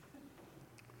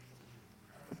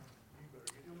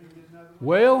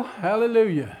Well,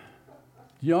 hallelujah.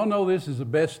 Y'all know this is the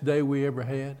best day we ever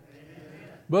had?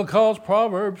 Because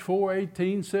Proverbs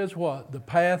 4:18 says what? The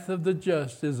path of the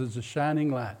just is as a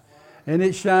shining light, and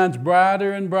it shines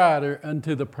brighter and brighter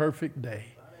unto the perfect day.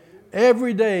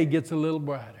 Every day gets a little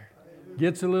brighter,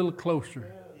 gets a little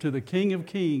closer to the King of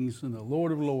Kings and the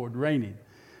Lord of Lords reigning.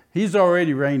 He's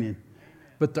already reigning,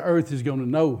 but the earth is going to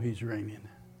know He's reigning.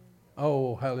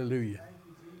 Oh, hallelujah.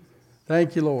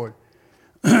 Thank you, Lord.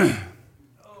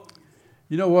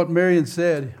 You know what Marion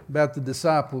said about the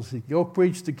disciples? He go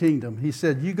preach the kingdom. He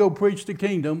said, you go preach the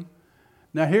kingdom.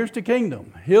 Now here's the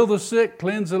kingdom. Heal the sick,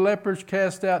 cleanse the lepers,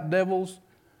 cast out devils.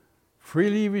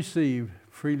 Freely receive,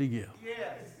 freely give.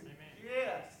 Yes.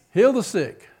 Yes. Heal the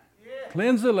sick, Yes.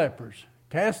 cleanse the lepers,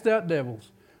 cast out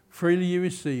devils. Freely you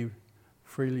receive,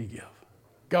 freely give.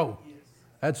 Go.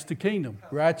 That's the kingdom.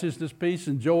 Righteousness, peace,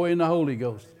 and joy in the Holy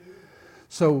Ghost.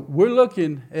 So we're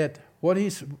looking at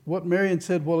what Marion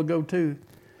said a while ago too.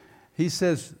 He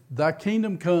says, thy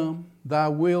kingdom come, thy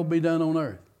will be done on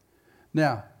earth.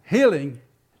 Now, healing,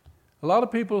 a lot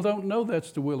of people don't know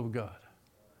that's the will of God.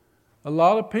 A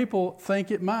lot of people think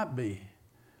it might be.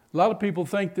 A lot of people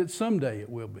think that someday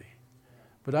it will be.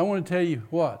 But I want to tell you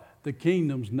what, the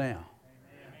kingdom's now.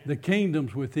 The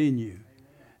kingdom's within you.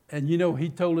 And you know, He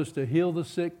told us to heal the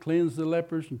sick, cleanse the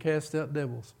lepers, and cast out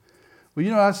devils. Well,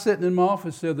 you know, I was sitting in my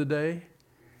office the other day,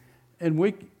 and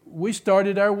we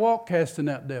started our walk casting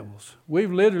out devils.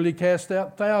 We've literally cast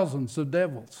out thousands of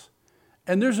devils.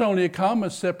 And there's only a comma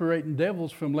separating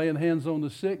devils from laying hands on the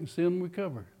sick and seeing them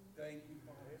recover.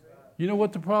 You know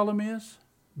what the problem is?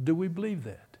 Do we believe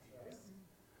that?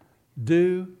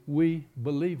 Do we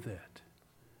believe that?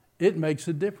 It makes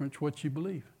a difference what you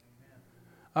believe.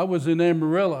 I was in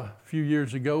Amarillo a few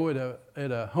years ago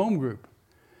at a home group,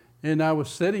 and I was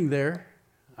sitting there.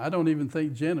 I don't even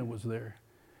think Jenna was there.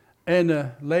 And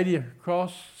a lady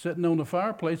across, sitting on the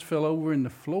fireplace, fell over in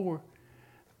the floor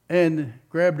and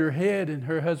grabbed her head, and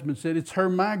her husband said, it's her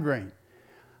migraine.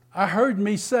 I heard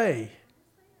me say,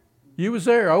 you was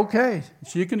there, okay,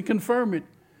 she can confirm it.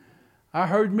 I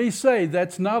heard me say,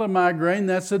 that's not a migraine,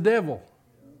 that's a devil.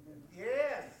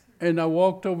 Yes. And I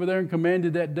walked over there and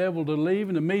commanded that devil to leave,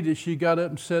 and immediately she got up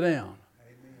and sat down.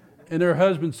 Amen. And her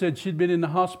husband said she'd been in the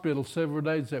hospital several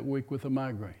days that week with a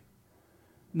migraine.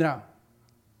 Now,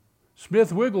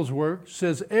 Smith Wigglesworth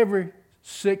says every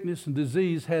sickness and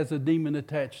disease has a demon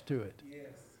attached to it. Yes.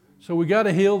 So we got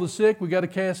to heal the sick, we got to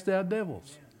cast out devils.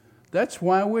 Yes. That's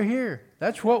why we're here.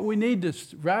 That's what we need to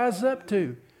rise up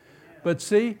to. But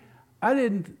see,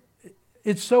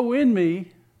 it's so in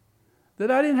me that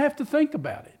I didn't have to think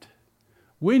about it.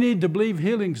 We need to believe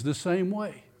healing's the same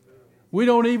way. We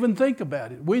don't even think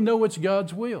about it. We know it's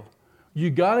God's will. You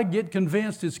got to get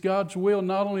convinced it's God's will,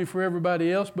 not only for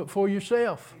everybody else, but for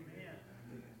yourself. Amen.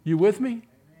 You with me? Amen.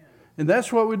 And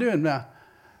that's what we're doing. Now,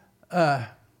 I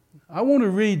want to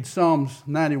read Psalms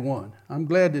 91. I'm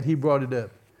glad that he brought it up.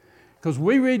 Because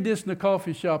we read this in the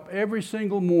coffee shop every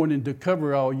single morning to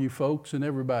cover all you folks and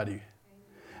everybody.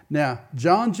 Now,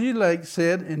 John G. Lake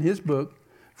said in his book,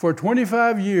 for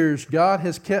 25 years God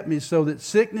has kept me so that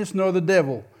sickness nor the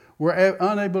devil were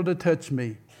unable to touch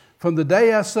me. From the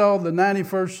day I saw the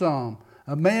 91st Psalm,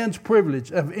 a man's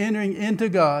privilege of entering into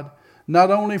God,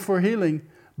 not only for healing,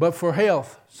 but for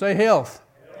health. Say health.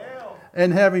 Health.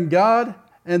 And having God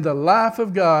and the life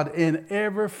of God in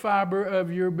every fiber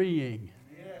of your being.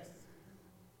 Yes.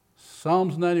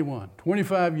 Psalms 91,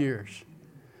 25 years.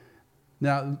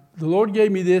 Now, the Lord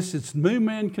gave me this. It's New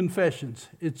Man Confessions.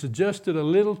 It's adjusted a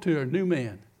little to a new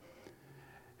man.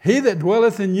 He that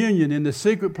dwelleth in union in the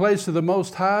secret place of the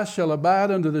Most High shall abide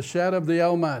under the shadow of the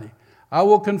Almighty. I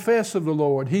will confess of the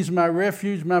Lord. He's my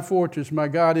refuge, my fortress, my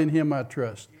God, in Him I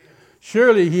trust.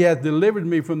 Surely He hath delivered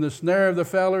me from the snare of the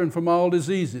fowler and from all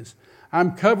diseases.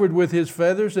 I'm covered with His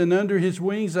feathers, and under His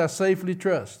wings I safely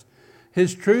trust.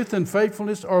 His truth and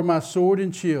faithfulness are my sword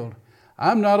and shield.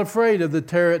 I'm not afraid of the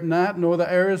terror at night, nor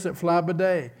the arrows that fly by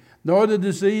day, nor the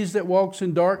disease that walks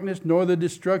in darkness, nor the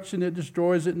destruction that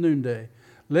destroys at noonday.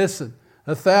 Listen,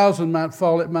 1,000 might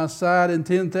fall at my side and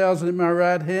 10,000 at my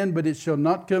right hand, but it shall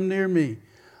not come near me.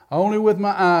 Only with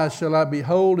my eyes shall I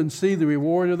behold and see the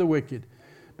reward of the wicked.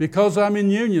 Because I'm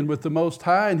in union with the Most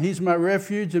High, and He's my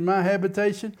refuge and my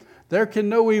habitation, there can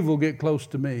no evil get close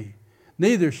to me.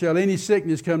 Neither shall any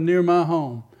sickness come near my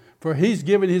home. For He's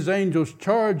given His angels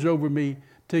charge over me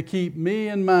to keep me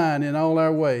and mine in all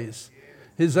our ways.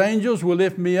 His angels will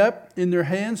lift me up in their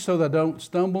hands so that I don't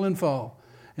stumble and fall.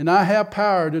 And I have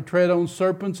power to tread on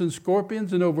serpents and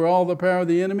scorpions and over all the power of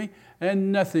the enemy,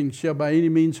 and nothing shall by any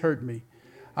means hurt me.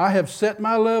 I have set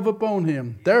my love upon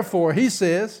Him. Therefore, He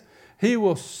says, He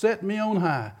will set me on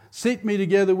high, seat me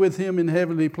together with him in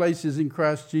heavenly places in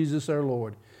Christ Jesus our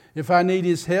Lord. If I need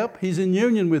his help, he's in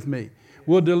union with me,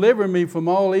 will deliver me from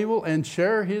all evil and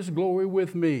share his glory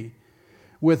with me.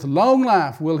 With long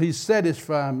life will he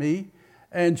satisfy me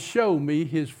and show me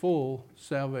his full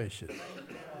salvation.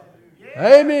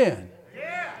 Amen.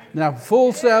 Now,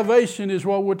 full salvation is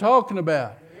what we're talking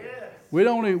about. We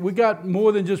got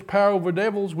more than just power over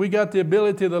devils. We got the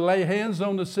ability to lay hands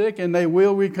on the sick and they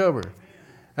will recover.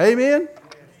 Amen?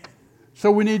 So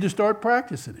we need to start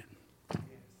practicing it.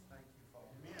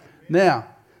 Now,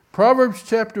 Proverbs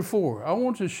chapter 4. I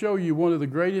want to show you one of the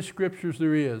greatest scriptures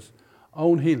there is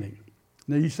on healing.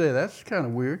 Now you say, that's kind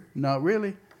of weird. Not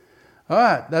really. All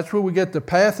right, that's where we get the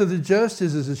path of the just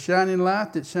is a shining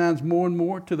light that shines more and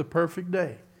more to the perfect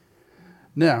day.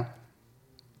 Now,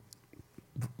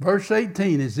 verse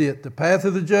 18 is it. The path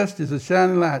of the just is a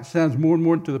shining light, shines more and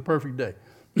more to the perfect day.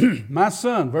 My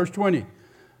son, verse 20.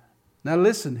 Now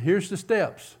listen, here's the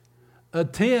steps.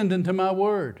 Attend unto my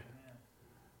word.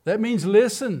 That means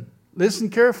listen. Listen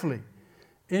carefully.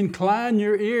 Incline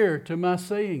your ear to my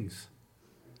sayings.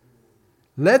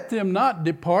 Let them not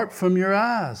depart from your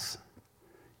eyes.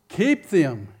 Keep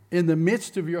them in the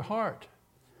midst of your heart.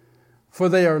 For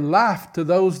they are life to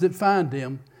those that find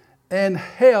them, and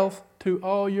health to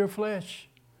all your flesh.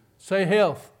 Say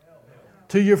health.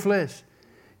 To your flesh.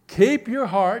 Keep your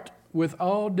heart with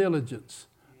all diligence,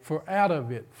 for out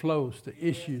of it flows the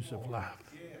issues of life.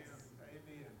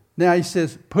 Now he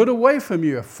says, put away from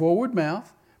you a forward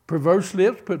mouth, perverse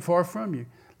lips put far from you.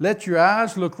 Let your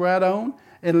eyes look right on,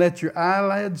 and let your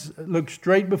eyelids look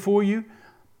straight before you.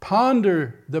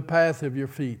 Ponder the path of your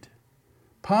feet.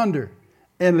 Ponder,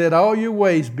 and let all your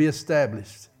ways be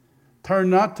established.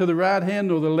 Turn not to the right hand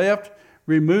nor the left.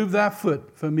 Remove thy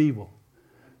foot from evil.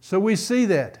 So we see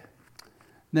that.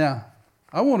 Now,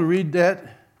 I want to read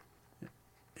that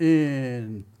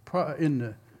in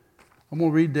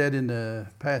the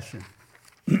Passion.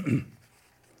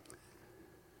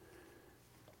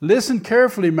 Listen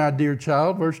carefully, my dear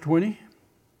child, verse 20,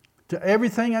 to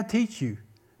everything I teach you.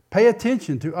 Pay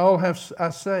attention to all I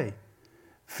say.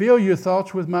 Fill your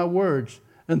thoughts with my words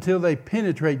until they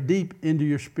penetrate deep into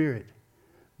your spirit.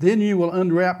 Then you will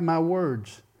unwrap my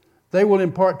words. They will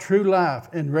impart true life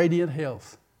and radiant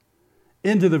health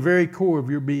into the very core of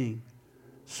your being.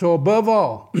 So above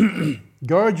all,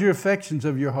 guard your affections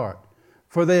of your heart,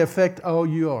 for they affect all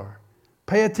you are.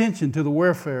 Pay attention to the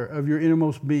welfare of your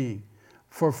innermost being,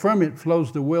 for from it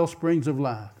flows the well springs of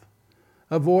life.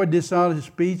 Avoid dishonest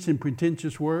speech and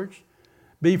pretentious words.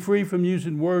 Be free from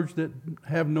using words that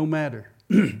have no matter.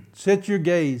 Set your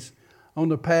gaze on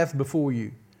the path before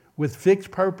you with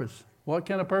fixed purpose. What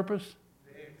kind of purpose?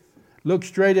 Look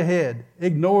straight ahead.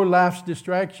 Ignore life's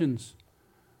distractions.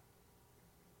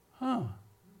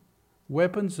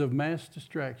 Weapons of mass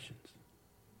distractions.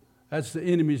 That's the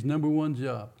enemy's number one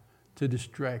job, to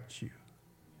distract you.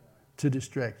 To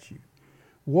distract you.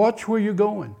 Watch where you're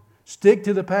going. Stick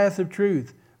to the path of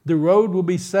truth. The road will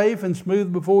be safe and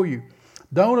smooth before you.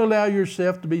 Don't allow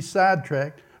yourself to be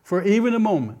sidetracked for even a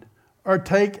moment, or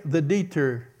take the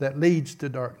detour that leads to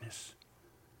darkness.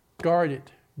 Guard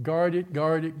it. Guard it,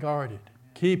 guard it, guard it.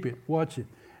 Keep it, watch it.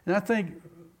 And I think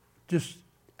just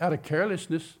out of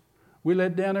carelessness, we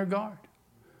let down our guard.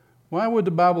 Why would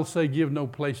the Bible say give no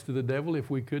place to the devil if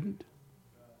we couldn't?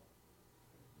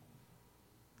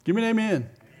 Give me an amen. Amen.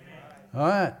 All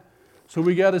right. So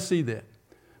we got to see that.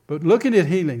 But looking at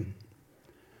healing,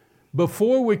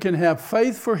 before we can have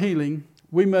faith for healing,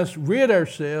 we must rid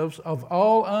ourselves of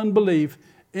all unbelief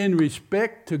in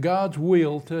respect to God's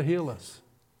will to heal us.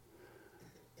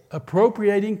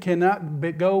 Appropriating cannot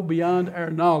go beyond our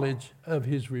knowledge of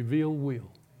His revealed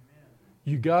will.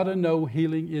 You got to know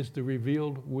healing is the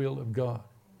revealed will of God.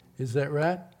 Is that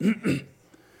right?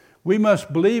 We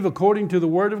must believe according to the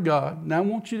Word of God. Now I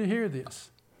want you to hear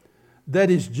this. That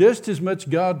is just as much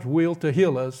God's will to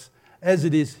heal us as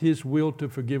it is His will to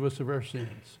forgive us of our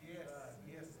sins.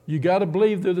 You got to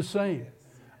believe they're the same.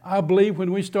 I believe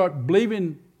when we start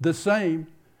believing the same,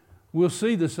 we'll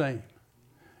see the same.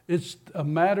 It's a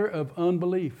matter of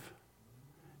unbelief.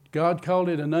 God called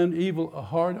it a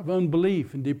heart of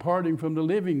unbelief and departing from the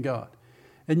living God.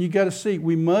 And you got to see,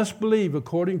 we must believe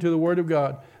according to the Word of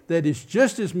God that it's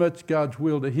just as much God's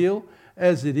will to heal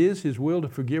as it is His will to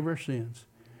forgive our sins.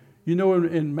 You know,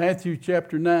 in Matthew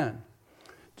chapter 9,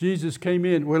 Jesus came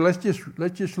in. Well, let's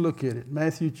just look at it.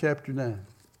 Matthew chapter 9.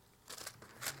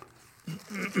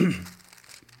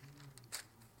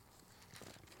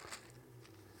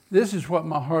 This is what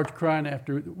my heart's crying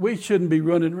after. We shouldn't be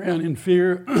running around in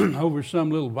fear over some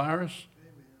little virus.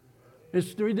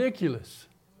 It's ridiculous.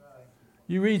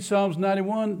 You read Psalms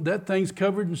 91, that thing's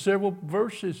covered in several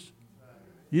verses.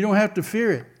 You don't have to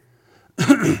fear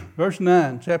it. Verse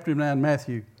 9, chapter 9,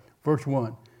 Matthew, verse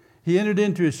 1. He entered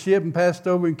into a ship and passed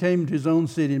over and came to his own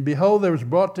city. And behold, there was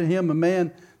brought to him a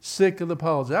man sick of the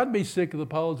palsy. I'd be sick of the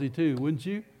palsy too, wouldn't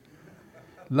you?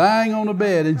 Lying on a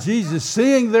bed. And Jesus,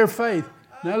 seeing their faith.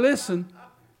 Now listen,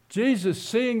 Jesus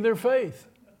seeing their faith.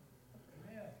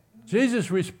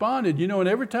 Jesus responded, and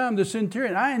every time the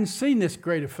centurion, I hadn't seen this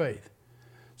greater faith.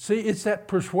 See, it's that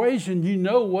persuasion,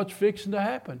 what's fixing to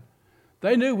happen.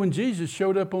 They knew when Jesus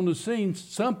showed up on the scene,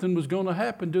 something was going to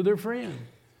happen to their friend.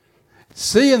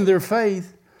 Seeing their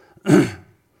faith,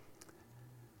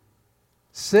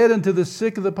 said unto the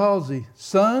sick of the palsy,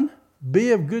 Son,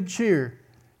 be of good cheer,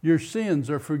 your sins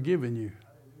are forgiven you.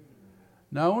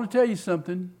 Now I want to tell you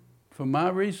something. From my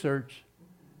research,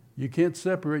 you can't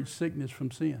separate sickness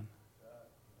from sin.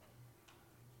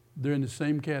 They're in the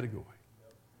same category.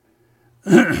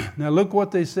 Now look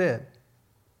what they said.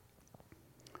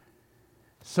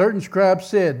 Certain scribes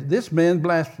said, This man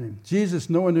blasphemed. Jesus,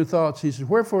 knowing their thoughts, he said,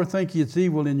 Wherefore think ye it's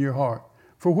evil in your heart?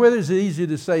 For whether is it easier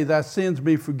to say, Thy sins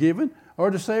be forgiven,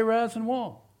 or to say, Rise and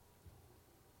walk?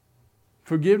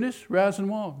 Forgiveness, rise and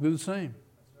walk. They're the same.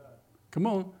 Come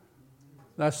on.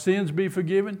 Thy sins be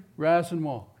forgiven, rise and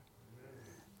walk.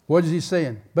 What is he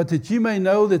saying? But that you may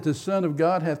know that the Son of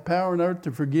God hath power on earth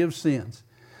to forgive sins.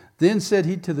 Then said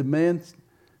he to the man,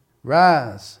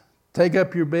 Rise, take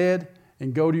up your bed,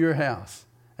 and go to your house.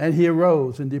 And he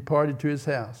arose and departed to his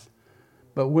house.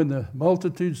 But when the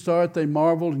multitude saw it, they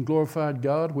marveled and glorified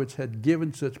God, which had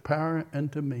given such power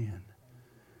unto men.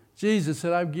 Jesus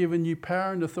said, I've given you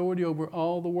power and authority over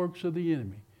all the works of the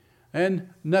enemy. And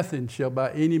nothing shall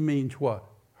by any means what?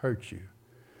 Hurt you.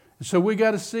 And so we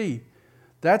got to see,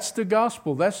 that's the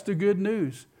gospel. That's the good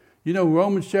news.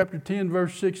 Romans chapter 10,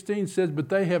 verse 16 says, But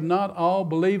they have not all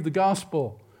believed the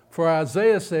gospel. For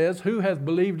Isaiah says, Who hath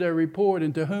believed our report,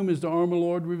 and to whom is the arm of the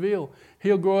Lord revealed?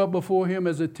 He'll grow up before him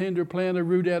as a tender plant, a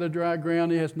root out of dry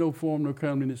ground. He has no form nor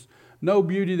comeliness, no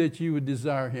beauty that you would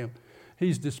desire him.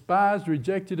 He's despised,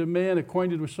 rejected of man,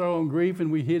 acquainted with sorrow and grief,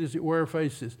 and we hid as it were our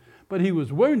faces. But he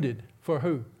was wounded for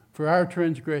who? For our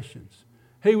transgressions.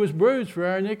 He was bruised for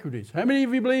our iniquities. How many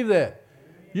of you believe that?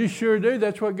 You sure do.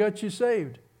 That's what got you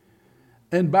saved.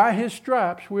 And by his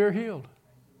stripes we are healed.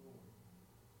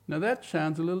 Now that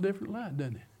shines a little different light,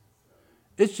 doesn't it?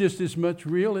 It's just as much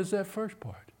real as that first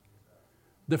part.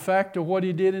 The fact of what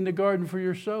he did in the garden for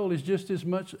your soul is just as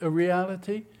much a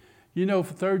reality.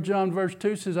 3 John verse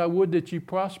 2 says, I would that you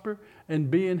prosper and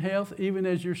be in health even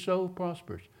as your soul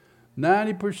prospers.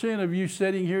 90% of you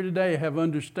sitting here today have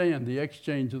understand the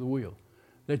exchange of the will.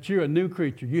 That you're a new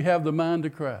creature. You have the mind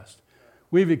of Christ.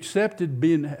 We've accepted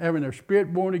having our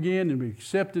spirit born again, and we've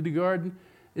accepted the garden.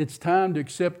 It's time to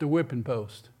accept the whipping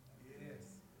post.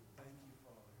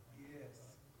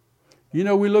 We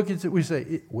look at it, we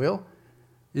say, well,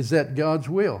 is that God's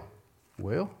will?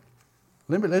 Well,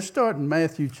 let's start in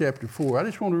Matthew chapter 4. I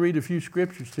just want to read a few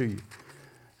scriptures to you.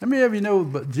 How many of you know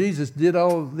that Jesus did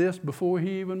all of this before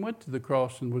he even went to the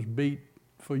cross and was beat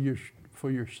for your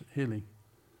healing?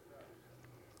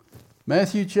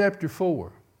 Matthew chapter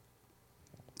 4.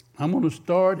 I'm going to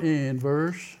start in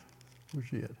verse, where's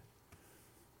he at?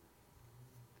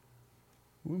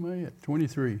 Where am I at?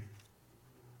 23.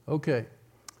 Okay.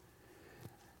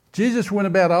 Jesus went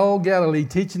about all Galilee,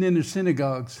 teaching in their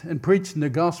synagogues and preaching the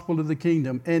gospel of the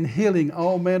kingdom and healing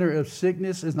all manner of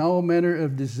sickness and all manner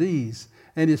of disease.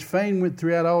 And his fame went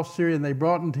throughout all Syria, and they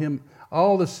brought unto him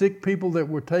all the sick people that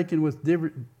were taken with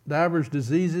divers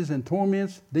diseases and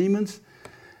torments, demons,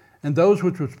 and those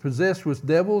which were possessed with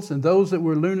devils, and those that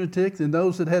were lunatics, and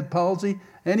those that had palsy.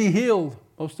 And he healed.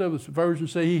 Most of us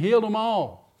versions say he healed them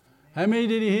all. How many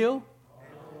did he heal?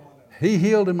 He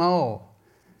healed them all.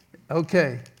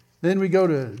 Okay. Then we go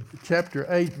to chapter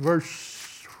 8,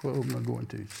 verse, what am I going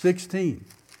to? 16.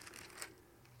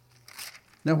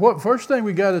 Now, first thing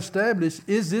we got to establish,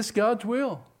 is this God's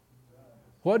will?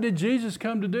 What did Jesus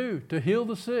come to do? To heal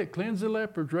the sick, cleanse the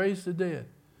lepers, raise the dead.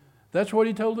 That's what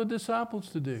he told the disciples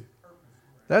to do.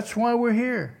 That's why we're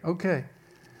here. Okay.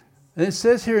 And it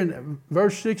says here in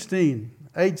verse 16,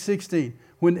 8:16,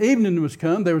 when evening was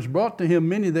come, there was brought to him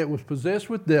many that was possessed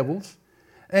with devils,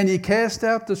 and he cast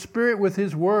out the spirit with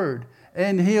his word,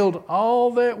 and healed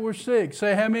all that were sick.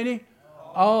 Say how many?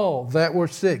 All that were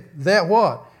sick. That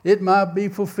what? It might be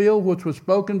fulfilled, which was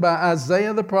spoken by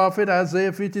Isaiah the prophet,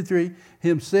 Isaiah 53.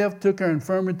 Himself took our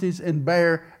infirmities and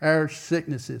bare our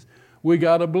sicknesses. We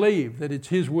got to believe that it's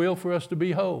his will for us to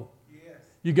be whole. Yes.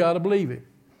 You got to believe it.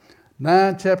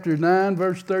 Chapter 9,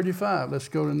 verse 35. Let's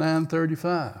go to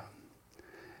 9:35.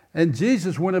 And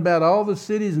Jesus went about all the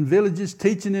cities and villages,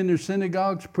 teaching in their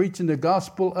synagogues, preaching the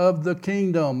gospel of the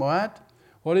kingdom. Right?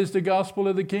 What is the gospel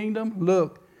of the kingdom?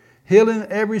 Look, healing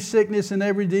every sickness and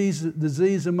every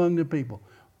disease among the people.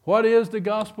 What is the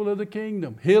gospel of the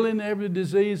kingdom? Healing every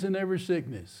disease and every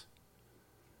sickness.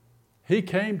 He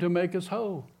came to make us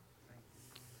whole.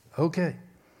 Okay.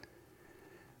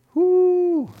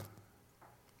 Whoo.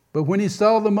 But when he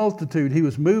saw the multitude, he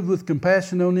was moved with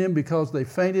compassion on them because they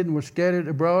fainted and were scattered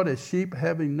abroad as sheep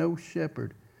having no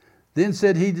shepherd. Then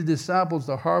said he to the disciples,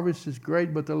 the harvest is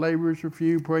great, but the laborers are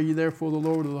few. Pray ye therefore the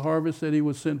Lord of the harvest that he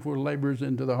will send forth laborers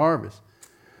into the harvest.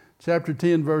 Chapter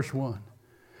 10, verse 1.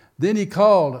 Then he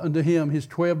called unto him his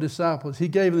 12 disciples. He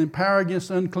gave them power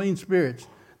against unclean spirits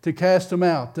to cast them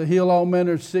out, to heal all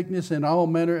manner of sickness and all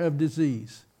manner of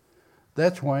disease.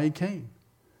 That's why he came,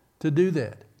 to do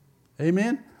that.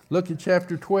 Amen? Look at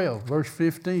chapter 12, verse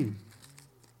 15.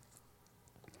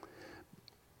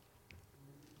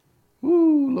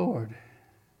 Ooh, Lord.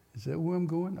 Is that where I'm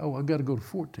going? Oh, I've got to go to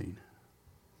 14.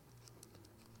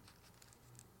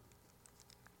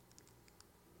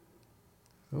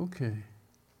 Okay.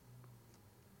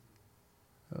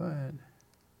 Go ahead.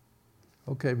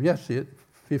 Okay, yes, it.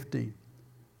 15.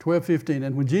 12:15.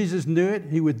 And when Jesus knew it,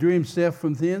 he withdrew himself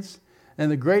from thence, and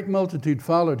the great multitude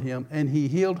followed him, and he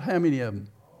healed how many of them?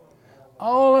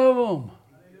 All of them.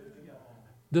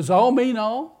 Does all mean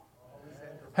all?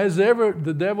 Has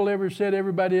the devil ever said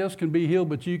everybody else can be healed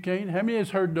but you can't? How many has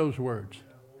heard those words?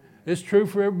 It's true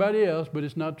for everybody else, but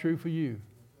it's not true for you.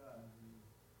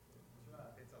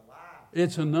 It's a lie.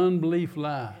 It's an unbelief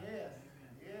lie. Yes.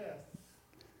 Yes.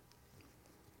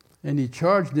 And he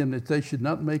charged them that they should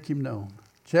not make him known.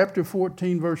 Chapter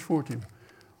 14, verse 14.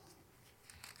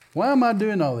 Why am I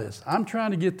doing all this? I'm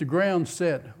trying to get the ground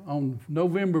set. On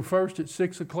November 1st at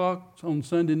 6 o'clock on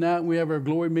Sunday night, we have our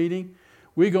glory meeting.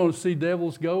 We're going to see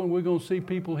devils go, and we're going to see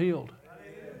people healed.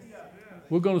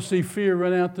 We're going to see fear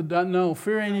run out the door. No,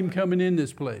 fear ain't even coming in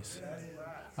this place.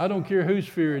 I don't care whose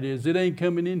fear it is. It ain't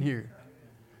coming in here.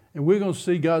 And we're going to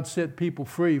see God set people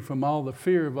free from all the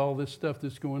fear of all this stuff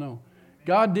that's going on.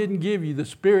 God didn't give you the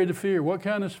spirit of fear. What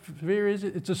kind of fear is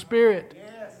it? It's a spirit.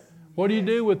 What do you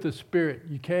do with the spirit?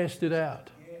 You cast it out.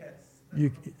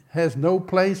 It has no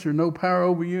place or no power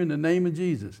over you in the name of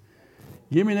Jesus.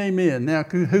 Give me an amen. Now,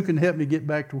 who can help me get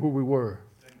back to where we were?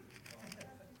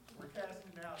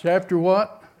 Chapter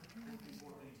what?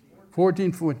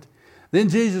 14. Then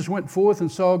Jesus went forth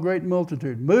and saw a great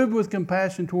multitude, moved with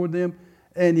compassion toward them,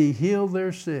 and he healed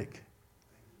their sick.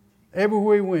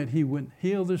 Everywhere he went,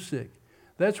 heal their sick.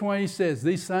 That's why he says,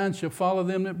 these signs shall follow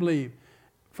them that believe.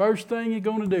 First thing you're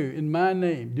going to do in my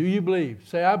name, do you believe?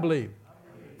 Say, I believe.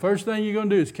 First thing you're going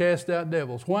to do is cast out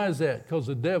devils. Why is that? Because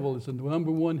the devil is the number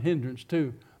one hindrance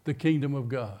to the kingdom of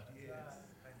God. Yes.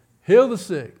 Heal the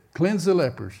sick, cleanse the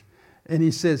lepers. And he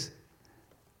says,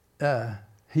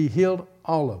 he healed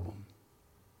all of them.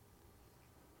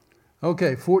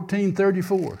 Okay,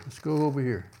 14:34. Let's go over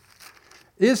here.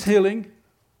 Is healing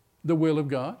the will of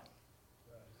God?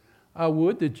 I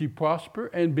would that you prosper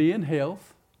and be in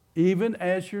health, even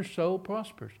as your soul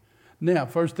prospers. Now,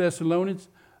 1 Thessalonians,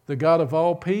 the God of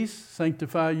all peace,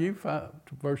 sanctify you,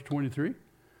 verse 23,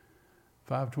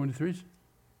 5:23,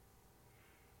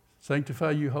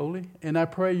 sanctify you wholly, and I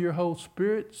pray your whole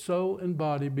spirit, soul, and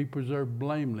body be preserved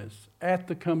blameless at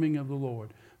the coming of the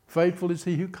Lord. Faithful is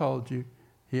he who called you,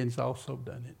 he has also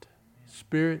done it.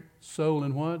 Spirit, soul,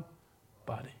 and what?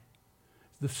 Body.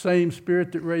 The same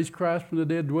Spirit that raised Christ from the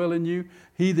dead dwell in you.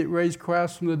 He that raised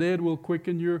Christ from the dead will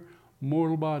quicken your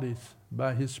mortal bodies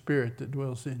by his Spirit that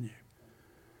dwells in you.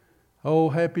 Oh,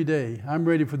 happy day. I'm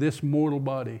ready for this mortal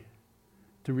body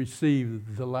to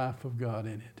receive the life of God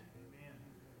in it. Amen.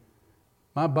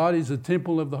 My body is a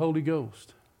temple of the Holy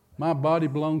Ghost. My body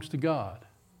belongs to God.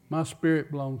 My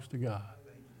spirit belongs to God.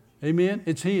 Amen?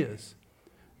 It's his.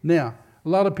 Now, a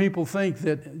lot of people think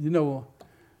that,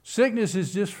 sickness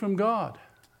is just from God.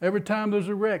 Every time there's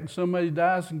a wreck and somebody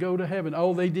dies and go to heaven,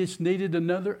 they just needed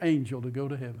another angel to go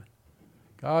to heaven.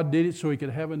 God did it so he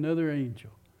could have another angel.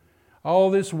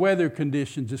 All this weather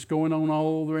conditions that's going on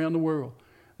all around the world,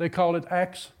 they call it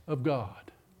acts of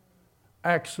God.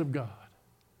 Acts of God.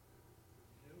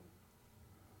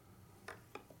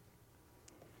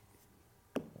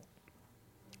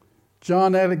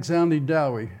 John Alexander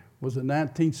Dowie was a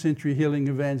 19th century healing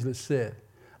evangelist said,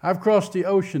 I've crossed the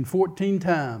ocean 14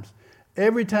 times.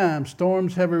 Every time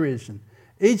storms have arisen.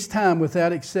 Each time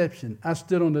without exception, I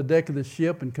stood on the deck of the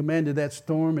ship and commanded that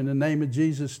storm in the name of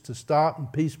Jesus to stop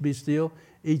and peace be still.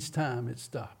 Each time it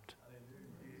stopped.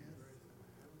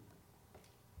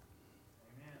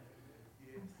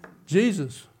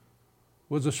 Jesus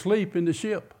was asleep in the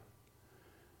ship.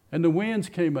 and the winds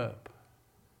came up.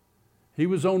 He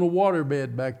was on a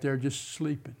waterbed back there just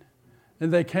sleeping.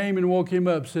 And they came and woke him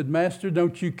up, said, Master,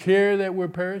 don't you care that we're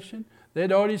perishing?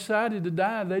 They'd already decided to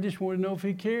die. They just wanted to know if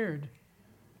he cared.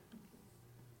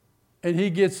 And he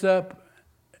gets up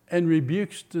and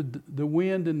rebukes the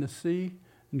wind and the sea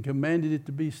and commanded it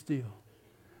to be still.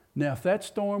 Now, if that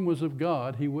storm was of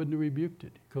God, he wouldn't have rebuked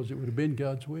it because it would have been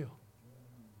God's will.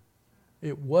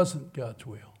 It wasn't God's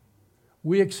will.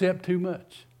 We accept too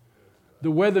much.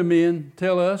 The weathermen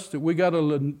tell us that we got a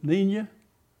La Nina,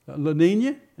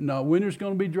 and our winter's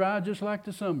going to be dry just like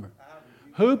the summer.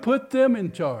 Who put them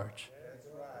in charge?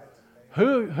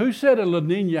 Who said a La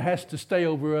Nina has to stay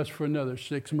over us for another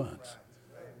 6 months?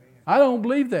 I don't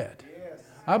believe that.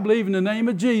 I believe in the name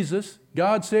of Jesus,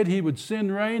 God said he would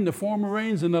send rain, the former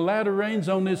rains and the latter rains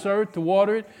on this earth to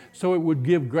water it so it would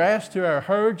give grass to our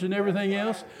herds and everything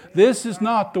else. This is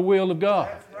not the will of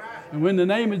God. And in the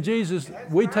name of Jesus,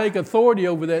 we take authority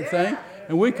over that thing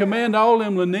and we command all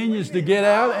them La Ninas to get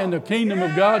out and the kingdom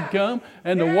of God come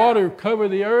and the water cover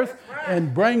the earth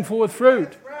and bring forth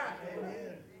fruit.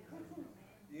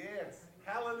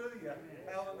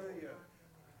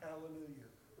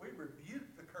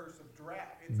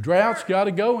 Drought's got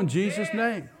to go in Jesus'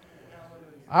 name.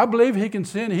 I believe he can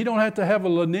send. He don't have to have a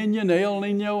La Nina and El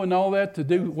Nino and all that to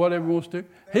do whatever he wants to do.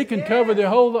 He can cover the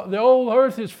whole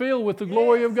earth is filled with the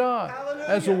glory of God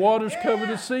as the waters cover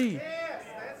the sea.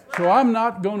 So I'm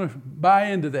not going to buy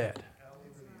into that.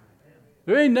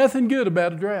 There ain't nothing good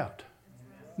about a drought.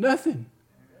 Nothing.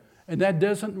 And that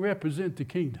doesn't represent the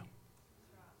kingdom.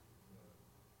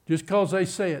 Just because they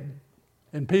say it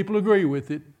and people agree with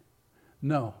it,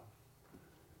 no.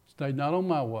 Stay not on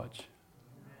my watch.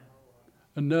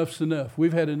 Enough's enough.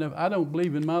 We've had enough. I don't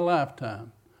believe in my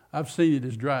lifetime I've seen it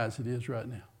as dry as it is right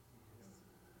now.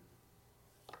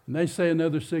 And they say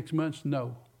another 6 months,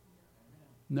 no.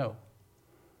 No.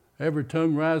 Every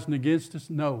tongue rising against us,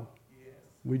 no.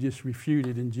 We just refute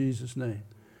it in Jesus' name.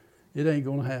 It ain't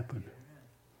going to happen.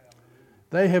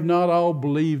 They have not all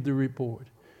believed the report.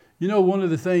 You know, one of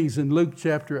the things in Luke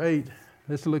chapter 8,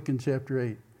 let's look in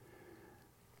chapter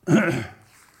 8.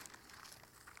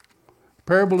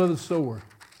 Parable of the sower.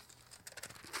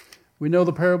 We know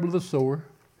the parable of the sower.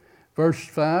 Verse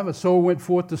 5, a sower went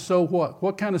forth to sow what?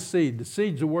 What kind of seed? The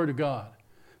seed's the word of God.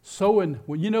 Sowing,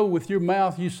 well, you know, with your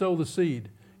mouth you sow the seed.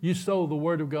 You sow the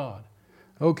word of God.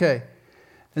 Okay.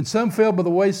 And some fell by the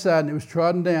wayside, and it was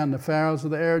trodden down. The fowls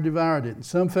of the air devoured it. And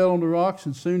some fell on the rocks,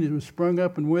 and soon it was sprung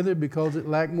up and withered because it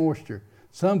lacked moisture.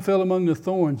 Some fell among the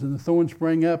thorns, and the thorns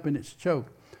sprang up, and it's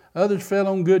choked. Others fell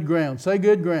on good ground. Say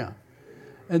good ground.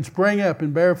 And sprang up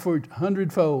and bare fruit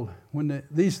 100-fold. When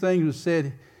these things were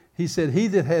said, he said, he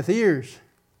that hath ears,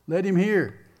 let him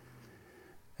hear.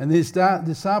 And his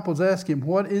disciples asked him,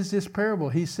 what is this parable?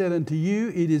 He said, unto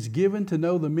you it is given to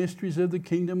know the mysteries of the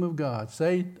kingdom of God.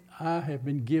 Say, I have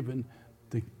been given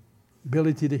the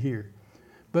ability to hear.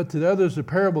 But to the others a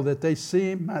parable that they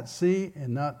might see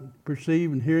and not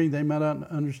perceive, and hearing they might not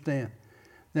understand.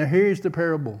 Now here is the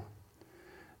parable.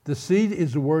 The seed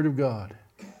is the word of God.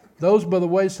 Those by the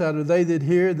wayside are they that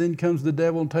hear, then comes the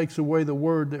devil and takes away the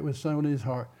word that was sown in his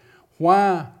heart.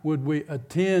 Why would we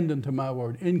attend unto my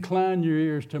word? Incline your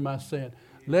ears to my saying.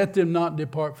 Let them not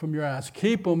depart from your eyes.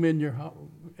 Keep them in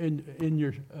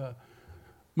your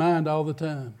mind all the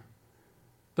time.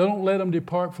 Don't let them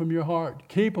depart from your heart.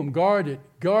 Keep them, guard it.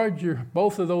 Guard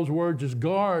both of those words is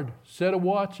guard. Set a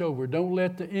watch over. Don't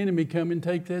let the enemy come and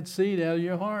take that seed out of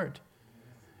your heart.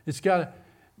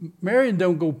 Marion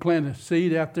don't go plant a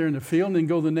seed out there in the field and then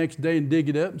go the next day and dig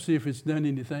it up and see if it's done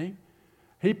anything.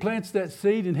 He plants that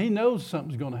seed and he knows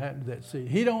something's going to happen to that seed.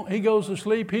 He goes to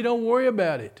sleep. He don't worry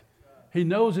about it. He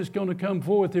knows it's going to come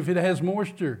forth if it has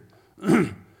moisture.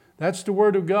 That's the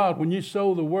word of God. When you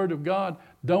sow the word of God,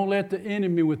 don't let the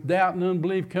enemy with doubt and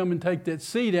unbelief come and take that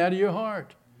seed out of your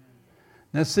heart.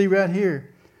 Now see right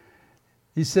here.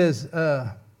 He says,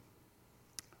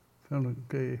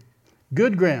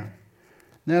 good ground.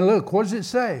 Now look, what does it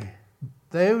say?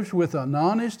 Those with an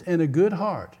honest and a good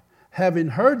heart, having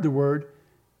heard the word,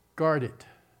 guard it.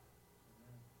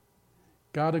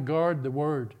 Got to guard the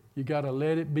word. You got to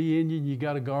let it be in you. You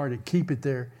got to guard it. Keep it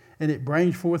there. And it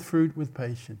brings forth fruit with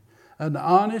patience. An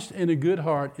honest and a good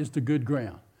heart is the good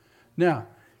ground. Now,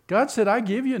 God said, I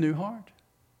give you a new heart.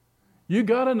 You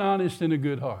got an honest and a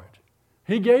good heart.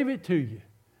 He gave it to you.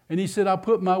 And he said, I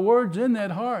put my words in that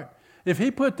heart. If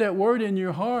he put that word in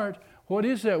your heart, what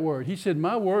is that word? He said,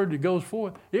 my word that goes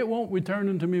forth, it won't return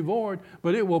unto me void,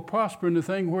 but it will prosper in the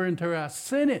thing whereunto I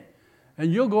sent it.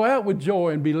 And you'll go out with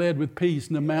joy and be led with peace,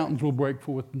 and the mountains will break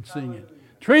forth and sing it.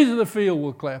 Trees of the field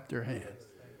will clap their hands.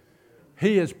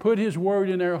 He has put His word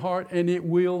in our heart, and it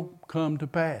will come to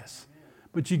pass.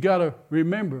 But you got to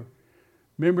remember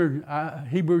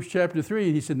Hebrews chapter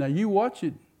 3, he said, now you watch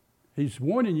it. He's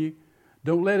warning you,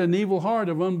 don't let an evil heart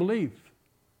of unbelief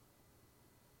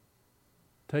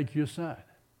take you aside.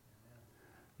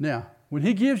 Now, when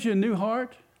He gives you a new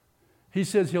heart, He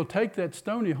says He'll take that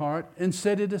stony heart and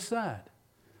set it aside.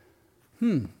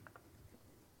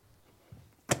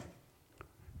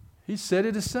 He set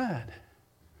it aside.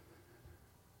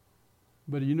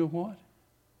 But you know what?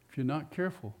 If you're not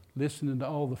careful, listening to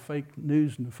all the fake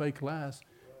news and the fake lies,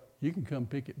 you can come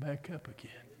pick it back up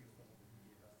again.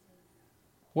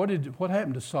 What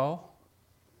happened to Saul?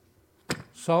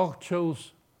 God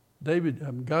chose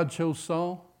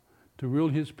Saul to rule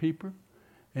His people.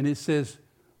 And it says,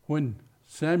 when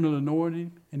Samuel anointed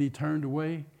him and he turned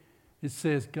away, it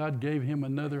says God gave him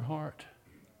another heart.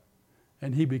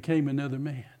 And he became another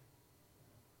man.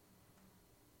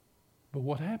 But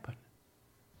what happened?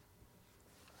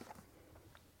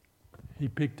 He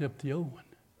picked up the old one.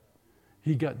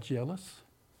 He got jealous.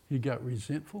 He got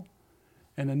resentful.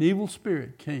 And an evil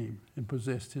spirit came and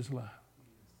possessed his life.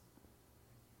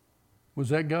 Was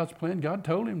that God's plan? God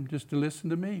told him just to listen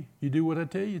to me. You do what I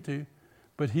tell you to.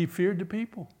 But he feared the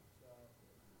people.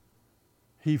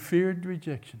 He feared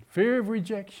rejection. Fear of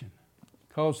rejection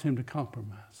caused him to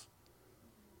compromise.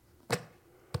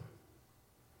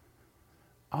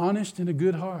 Honest and a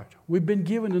good heart. We've been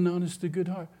given an honest and good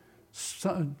heart.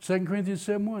 2 Corinthians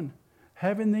 7:1.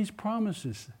 Having these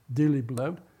promises, dearly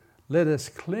beloved, let us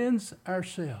cleanse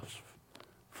ourselves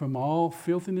from all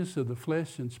filthiness of the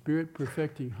flesh and spirit,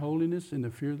 perfecting holiness in the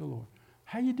fear of the Lord.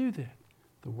 How you do that?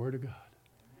 The Word of God.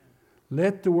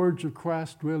 Let the words of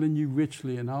Christ dwell in you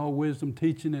richly in all wisdom,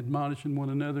 teaching, admonishing one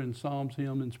another in psalms,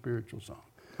 hymns, and spiritual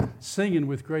songs, singing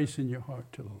with grace in your heart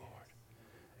to the Lord.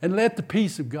 And let the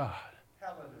peace of God,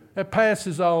 that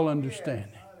passes all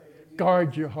understanding,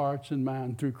 guard your hearts and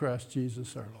minds through Christ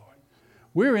Jesus our Lord.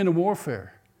 We're in a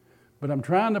warfare, but I'm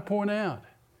trying to point out,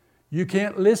 you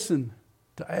can't listen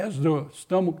to as the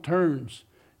stomach turns.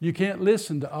 You can't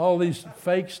listen to all these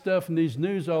fake stuff and these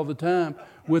news all the time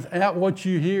without what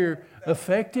you hear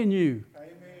affecting you.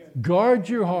 Amen. Guard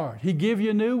your heart. He give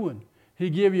you a new one. He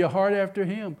give you a heart after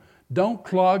Him. Don't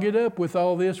clog it up with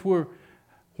all this.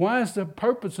 Why is the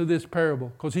purpose of this parable?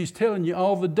 Because He's telling you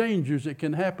all the dangers that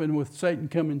can happen with Satan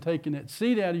coming and taking that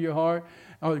seed out of your heart,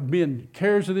 or being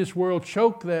cares of this world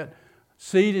choke that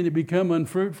seed and it become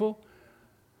unfruitful.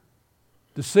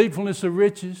 Deceitfulness of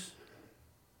riches.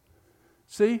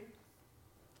 See?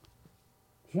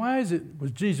 Why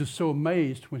was Jesus so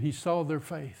amazed when He saw their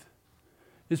faith?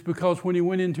 It's because when He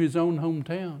went into His own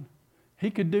hometown, He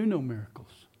could do no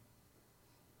miracles.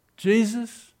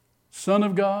 Jesus, Son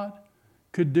of God,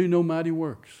 could do no mighty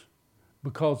works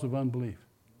because of unbelief.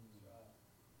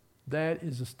 That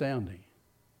is astounding.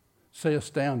 Say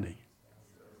astounding.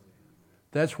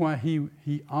 That's why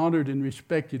he honored and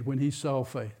respected when He saw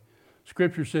faith.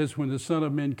 Scripture says when the Son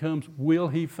of Man comes, will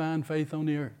He find faith on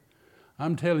the earth?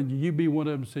 I'm telling you, you be one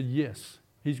of them and say, yes,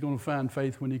 He's going to find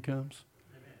faith when He comes.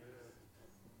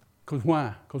 Because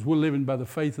why? Because we're living by the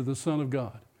faith of the Son of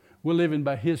God. We're living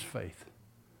by His faith.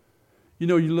 You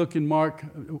know, you look in Mark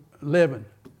 11.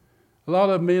 A lot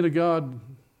of men of God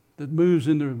that moves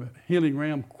in the healing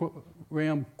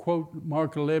realm quote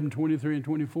Mark 11, 23 and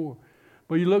 24.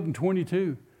 But you look in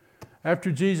 22.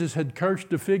 After Jesus had cursed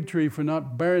the fig tree for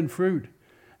not bearing fruit,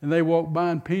 and they walked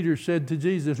by, and Peter said to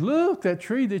Jesus, look, that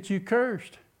tree that you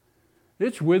cursed,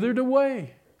 it's withered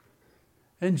away.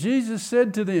 And Jesus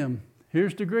said to them,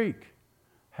 here's the Greek,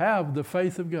 have the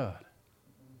faith of God.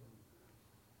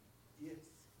 Yes.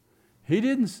 He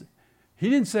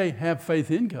didn't say have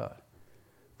faith in God.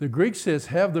 The Greek says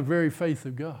have the very faith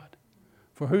of God.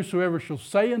 For whosoever shall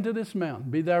say unto this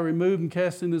mountain, be thou removed and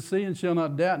cast into the sea, and shall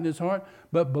not doubt in his heart,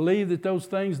 but believe that those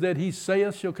things that he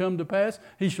saith shall come to pass,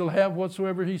 he shall have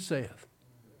whatsoever he saith.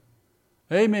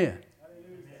 Amen.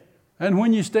 And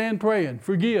when you stand praying,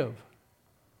 forgive.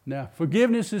 Now,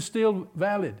 forgiveness is still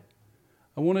valid.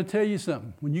 I want to tell you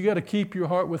something. When you got to keep your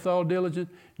heart with all diligence,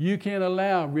 you can't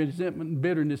allow resentment and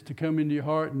bitterness to come into your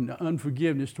heart and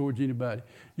unforgiveness towards anybody.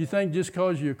 You think just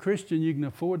because you're a Christian, you can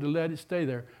afford to let it stay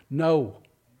there. No.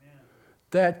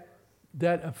 Amen.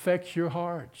 That affects your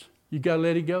hearts. You got to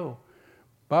let it go.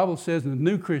 The Bible says, in the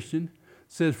new Christian,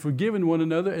 says, forgiving one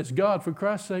another as God, for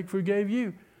Christ's sake, forgave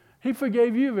you. He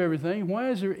forgave you of everything. Why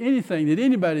is there anything that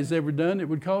anybody's ever done that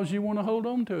would cause you to want to hold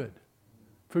on to it?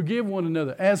 Forgive one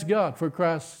another as God, for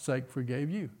Christ's sake, forgave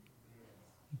you.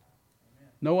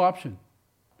 No option.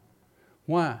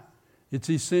 Why? It's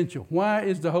essential. Why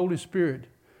is the Holy Spirit,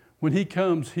 when He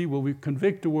comes, He will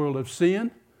convict the world of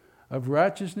sin, of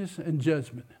righteousness and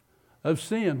judgment. Of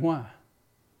sin. Why?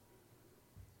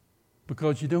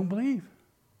 Because you don't believe.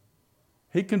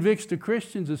 He convicts the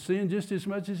Christians of sin just as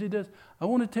much as he does. I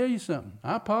want to tell you something.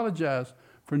 I apologize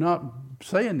for not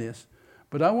saying this,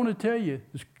 but I want to tell you,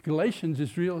 Galatians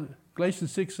is real.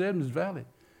 Galatians 6:7 is valid.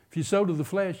 If you sow to the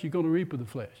flesh, you're going to reap of the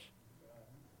flesh.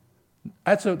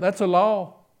 That's a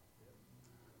law.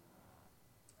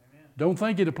 Amen. Don't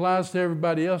think it applies to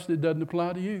everybody else that doesn't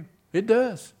apply to you. It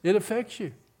does. It affects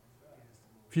you.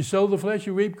 If you sow the flesh,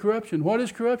 you reap corruption. What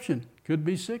is corruption? Could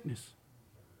be sickness.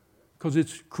 Because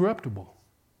it's corruptible.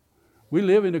 We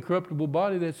live in a corruptible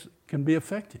body that can be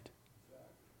affected.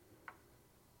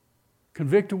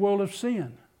 Convict the world of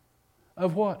sin.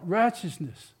 Of what?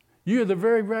 Righteousness. You are the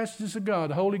very righteousness of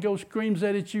God. The Holy Ghost screams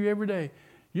that at you every day.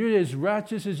 You're as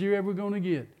righteous as you're ever going to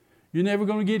get. You're never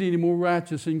going to get any more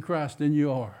righteous in Christ than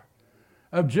you are.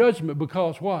 Of judgment,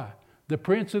 because why? The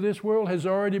prince of this world has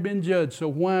already been judged, so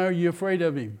why are you afraid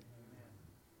of him?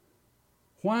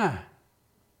 Why?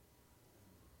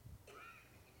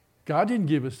 God didn't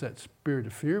give us that spirit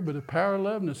of fear, but a power of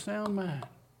love and a sound mind.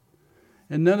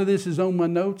 And none of this is on my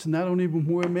notes, and I don't even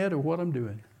know where I'm at or what I'm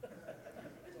doing.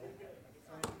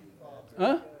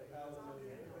 Huh?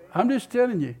 I'm just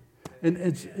telling you. And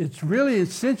it's really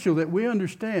essential that we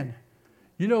understand.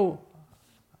 You know,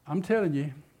 I'm telling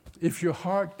you, if your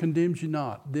heart condemns you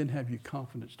not, then have you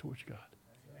confidence towards God.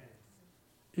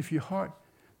 If your heart,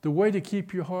 the way to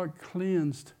keep your heart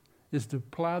cleansed is to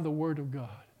apply the Word of God.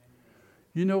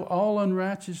 You know, all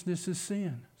unrighteousness is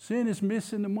sin. Sin is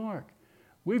missing the mark.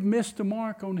 We've missed the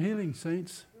mark on healing,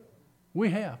 saints.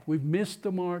 We have. We've missed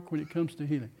the mark when it comes to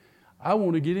healing. I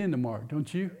want to get in the mark,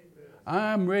 don't you?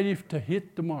 I'm ready to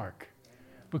hit the mark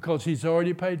because He's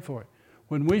already paid for it.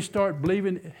 When we start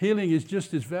believing healing is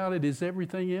just as valid as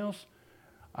everything else,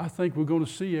 I think we're going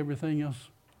to see everything else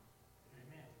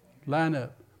line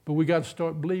up. But we got to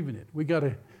start believing it. We got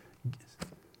to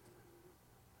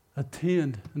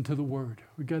attend unto the Word.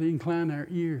 We got to incline our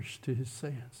ears to His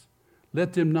sayings.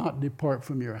 Let them not depart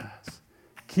from your eyes.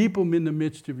 Keep them in the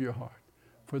midst of your heart,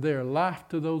 for they are life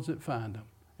to those that find them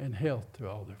and health to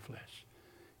all their flesh.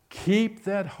 Keep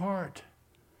that heart.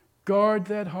 Guard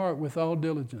that heart with all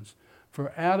diligence,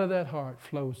 for out of that heart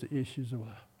flows the issues of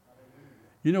life.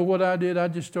 You know what I did? I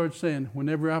just started saying,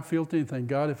 whenever I felt anything,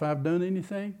 God, if I've done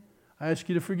anything, I ask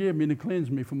you to forgive me and to cleanse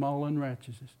me from all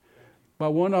unrighteousness. By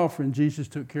one offering, Jesus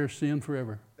took care of sin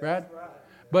forever. Right?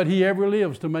 But He ever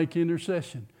lives to make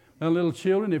intercession. Now, little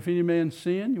children, if any man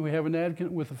sin, we have an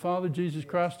advocate with the Father, Jesus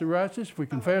Christ the righteous. If we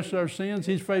confess our sins,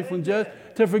 He's faithful and just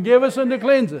to forgive us and to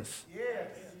cleanse us. Yes.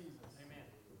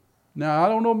 Now, I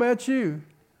don't know about you.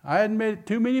 I hadn't met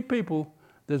too many people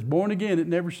that's born again that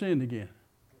never sinned again.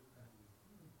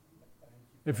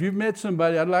 If you've met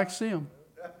somebody, I'd like to see them,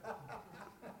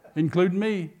 including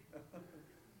me.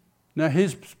 Now,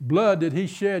 His blood that He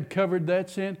shed covered that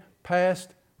sin,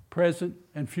 past, present,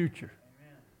 and future.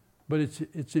 But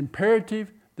it's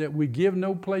imperative that we give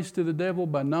no place to the devil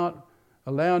by not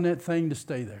allowing that thing to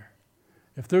stay there.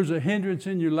 If there's a hindrance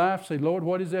in your life, say, Lord,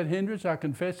 what is that hindrance? I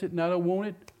confess it and I don't want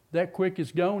it. That quick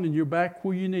it's gone and you're back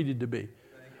where you needed to be.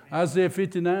 Isaiah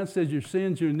 59 says, your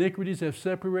sins, your iniquities have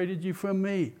separated you from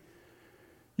me.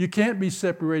 You can't be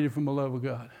separated from the love of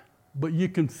God, but you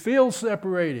can feel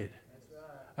separated.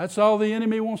 That's all the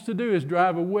enemy wants to do is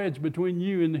drive a wedge between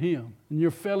you and Him and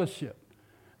your fellowship.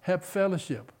 Have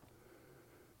fellowship.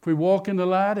 If we walk in the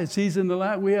light as He's in the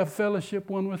light, we have fellowship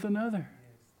one with another.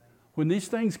 When these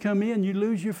things come in, you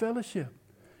lose your fellowship.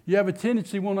 You have a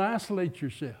tendency to want to isolate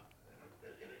yourself.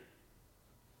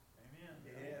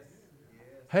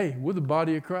 Hey, we're the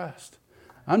body of Christ.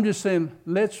 I'm just saying,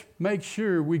 let's make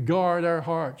sure we guard our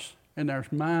hearts and our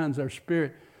minds, our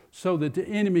spirit, so that the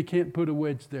enemy can't put a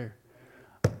wedge there.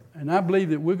 And I believe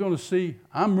that we're going to see,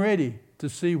 I'm ready to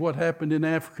see what happened in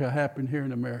Africa happen here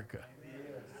in America.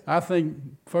 I think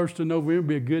 1st of November will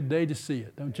be a good day to see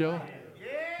it, don't y'all?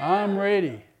 I'm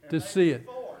ready to see it.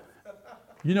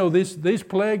 You know, these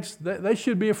plagues, they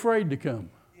should be afraid to come.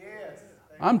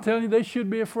 I'm telling you, they should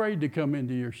be afraid to come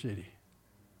into your city.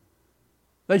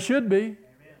 They should be. Amen.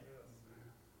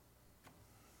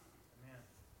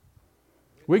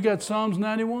 We got Psalms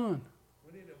 91.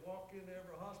 We need to walk into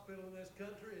every hospital in this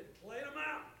country and clean them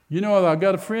out. You know, I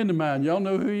got a friend of mine. Y'all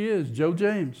know who he is, Joe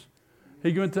James.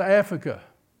 He went to Africa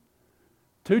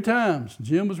 2 times.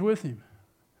 Jim was with him.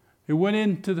 He went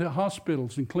into the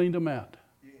hospitals and cleaned them out.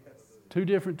 Yes. 2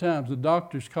 different times. The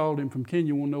doctors called him from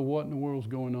Kenya, want to know what in the world's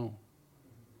going on.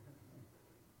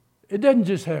 It doesn't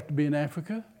just have to be in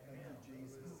Africa.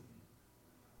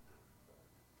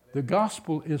 The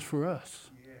gospel is for us.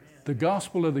 The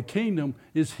gospel of the kingdom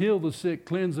is heal the sick,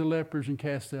 cleanse the lepers, and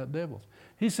cast out devils.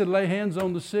 He said, lay hands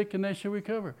on the sick and they shall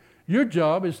recover. Your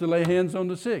job is to lay hands on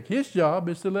the sick. His job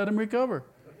is to let them recover.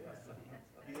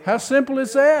 How simple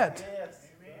is that? Yes.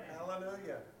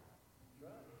 Hallelujah.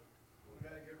 We got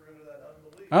to get rid of that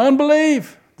unbelief.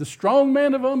 Unbelief. The strong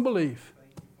man of unbelief.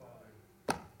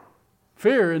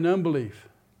 Fear and unbelief.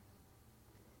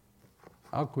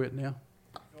 I'll quit now.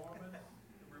 Norman,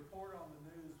 the report on the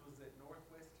news was that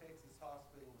Northwest Texas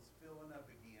Hospital was filling up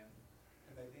again,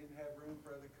 and they didn't have room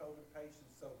for other COVID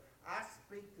patients. So I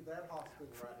speak to that hospital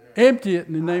right now. Empty it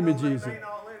in the name of Jesus. They may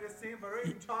not let us in, but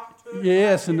we can talk to it.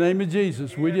 Yes, in the name of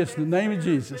Jesus. We just, in the name of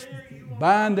Jesus,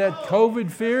 bind that COVID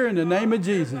fear in the name of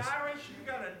Jesus. Virus, you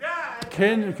gotta die.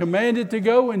 Can command it to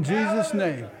go in Jesus'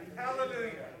 name.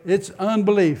 Hallelujah. It's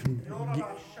unbelief.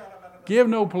 Give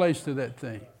no place to that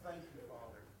thing. Thank you,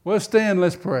 Father. Well, stand,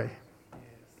 let's pray.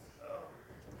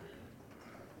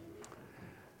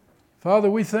 Father,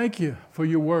 we thank you for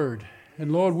your word.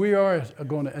 And Lord, we are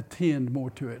going to attend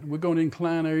more to it. We're going to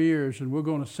incline our ears and we're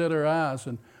going to set our eyes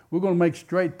and we're going to make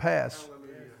straight paths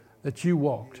that you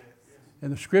walked.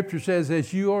 And the scripture says,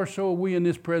 as you are, so are we in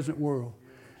this present world.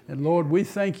 And Lord, we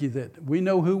thank you that we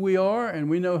know who we are and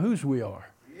we know whose we are.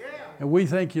 And we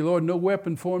thank you, Lord, no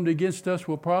weapon formed against us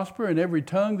will prosper, and every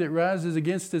tongue that rises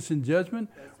against us in judgment,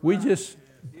 we just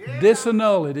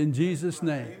disannul it in Jesus'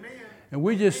 name. And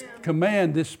we just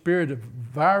command this spirit of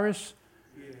virus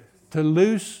to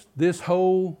loose this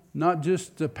whole, not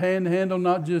just the panhandle,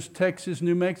 not just Texas,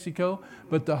 New Mexico,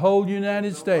 but the whole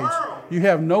United States. You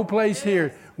have no place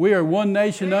here. We are one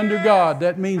nation under God.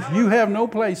 That means you have no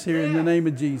place here in the name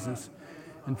of Jesus.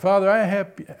 And Father, I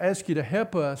ask you to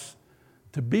help us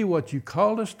to be what you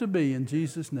called us to be in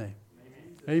Jesus' name.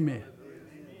 Amen.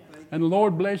 And the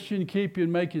Lord bless you and keep you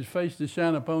and make his face to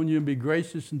shine upon you and be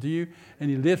gracious unto you. And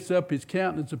he lifts up his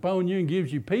countenance upon you and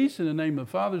gives you peace in the name of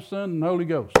the Father, Son, and Holy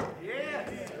Ghost.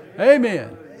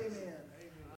 Amen.